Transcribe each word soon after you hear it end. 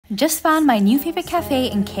Just found my new favorite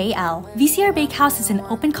cafe in KL. VCR Bakehouse is an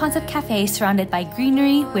open concept cafe surrounded by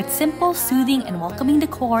greenery with simple, soothing, and welcoming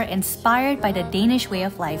decor inspired by the Danish way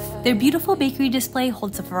of life. Their beautiful bakery display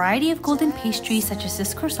holds a variety of golden pastries such as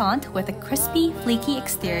this croissant with a crispy, flaky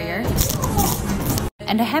exterior,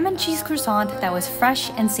 and a ham and cheese croissant that was fresh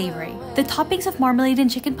and savory. The toppings of marmalade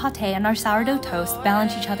and chicken pate on our sourdough toast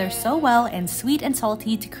balance each other so well and sweet and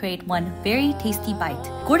salty to create one very tasty bite.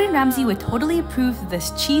 Gordon Ramsay would totally approve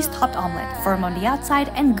this cheese-topped omelette, firm on the outside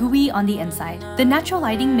and gooey on the inside. The natural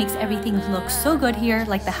lighting makes everything look so good here,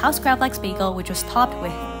 like the house gravlax bagel, which was topped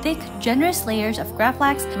with thick, generous layers of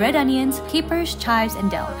gravlax, red onions, capers, chives,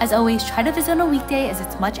 and dill. As always, try to visit on a weekday as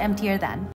it's much emptier then.